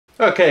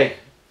Okay,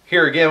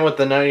 here again with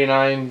the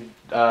 99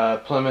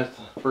 Plymouth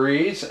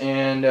Breeze,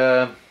 and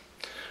well,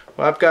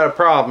 I've got a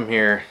problem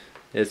here.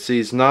 It's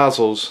these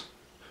nozzles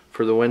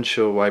for the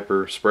windshield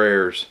wiper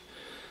sprayers.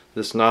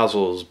 This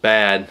nozzle is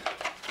bad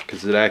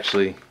because it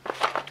actually,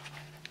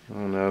 I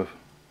don't know,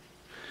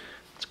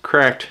 it's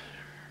cracked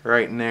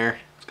right in there.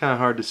 It's kind of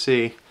hard to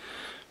see.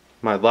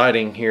 My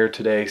lighting here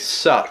today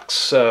sucks,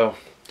 so,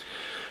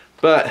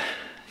 but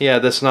yeah,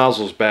 this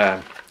nozzle's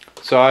bad.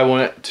 So I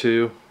went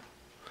to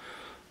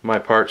my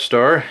parts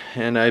store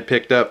and I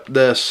picked up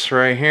this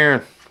right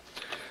here.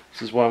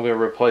 This is what I'm going to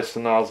replace the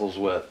nozzles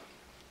with.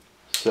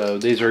 So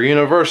these are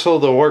universal.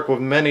 They'll work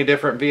with many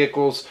different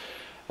vehicles,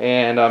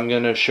 and I'm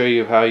going to show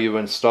you how you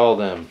install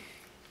them.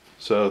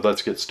 So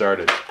let's get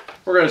started.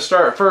 We're going to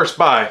start first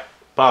by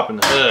popping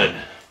the hood.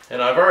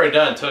 And I've already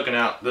taken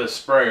out this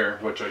sprayer,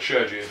 which I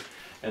showed you.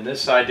 And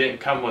this side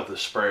didn't come with the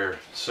sprayer.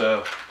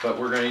 So, but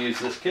we're going to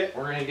use this kit.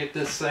 We're going to get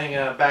this thing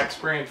back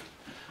spraying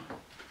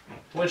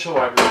windshield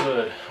wiper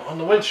fluid on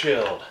the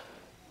windshield.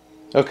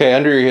 Okay,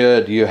 under your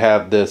hood you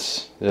have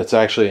this. It's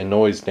actually a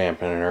noise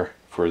dampener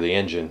for the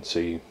engine, so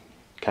you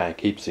kind of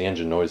keeps the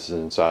engine noises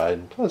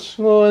inside. Plus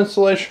a little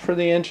insulation for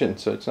the engine,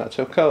 so it's not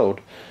so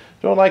cold.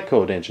 Don't like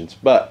cold engines.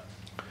 But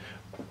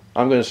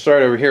I'm going to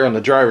start over here on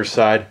the driver's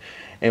side,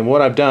 and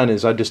what I've done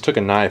is I just took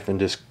a knife and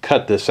just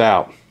cut this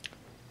out,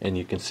 and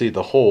you can see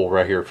the hole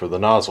right here for the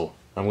nozzle.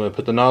 I'm going to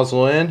put the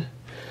nozzle in.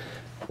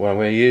 What I'm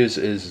going to use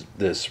is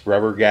this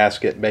rubber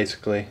gasket,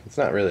 basically. It's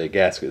not really a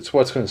gasket, it's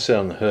what's going to sit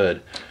on the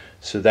hood,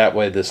 so that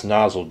way this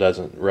nozzle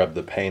doesn't rub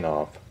the paint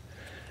off.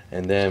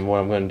 And then what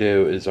I'm going to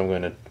do is I'm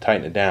going to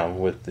tighten it down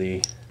with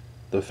the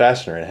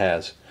fastener it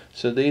has.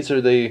 So these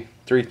are the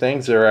three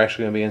things that are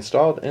actually going to be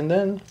installed, and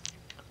then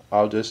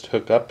I'll just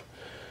hook up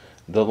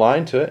the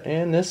line to it,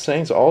 and this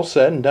thing's all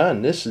said and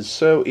done. This is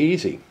so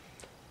easy.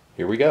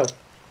 Here we go.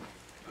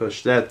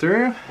 Push that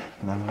through,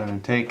 and I'm going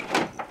to take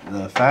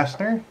the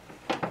fastener,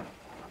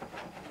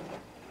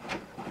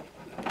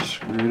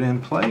 screw it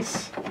in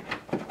place.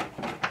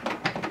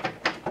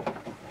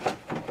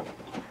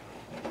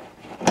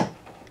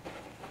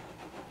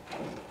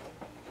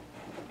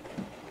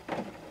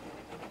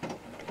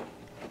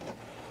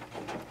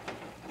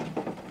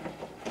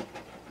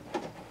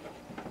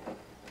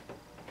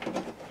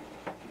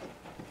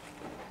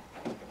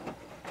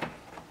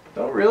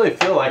 Don't really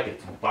feel like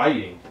it's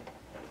biting,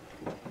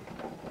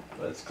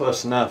 but it's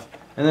close enough.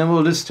 And then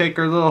we'll just take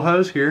our little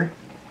hose here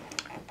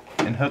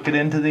and hook it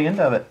into the end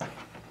of it.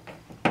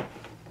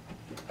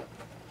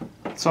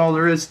 That's all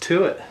there is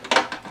to it.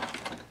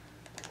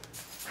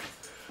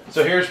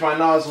 So here's my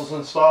nozzles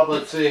installed.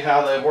 Let's see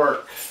how they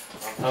work.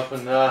 I'm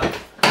hoping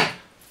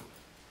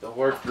they'll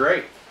work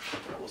great.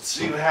 We'll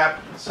see what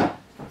happens.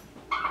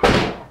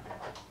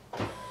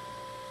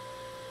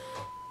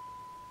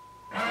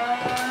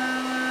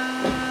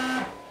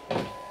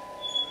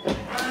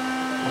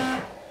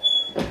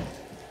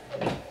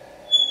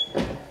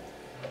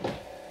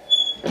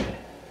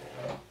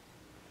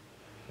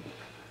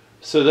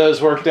 So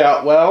those worked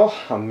out well.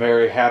 I'm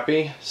very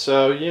happy.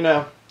 So, you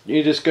know,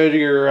 you just go to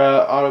your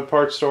auto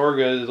parts store,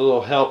 go to the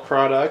little help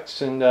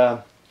products,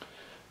 and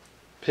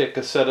pick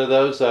a set of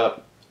those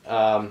up.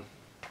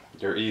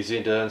 They're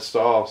easy to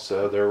install,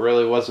 so there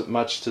really wasn't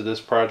much to this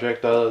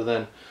project other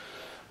than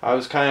I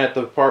was kind of at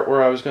the part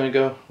where I was going to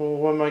go, well,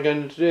 what am I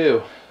going to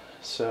do?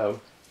 So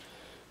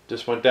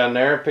just went down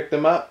there, picked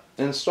them up,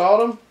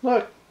 installed them.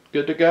 Look,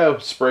 good to go.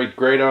 Sprayed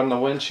great on the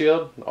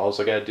windshield. All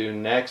I got to do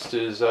next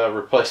is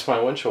replace my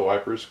windshield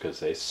wipers because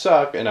they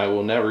suck, and I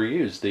will never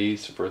use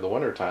these for the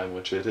winter time,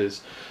 which it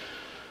is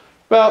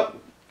about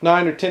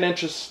 9 or 10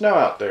 inches of snow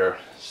out there.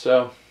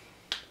 So,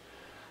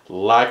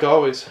 like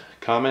always,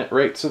 comment,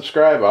 rate,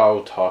 subscribe.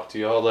 I'll talk to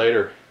you all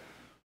later.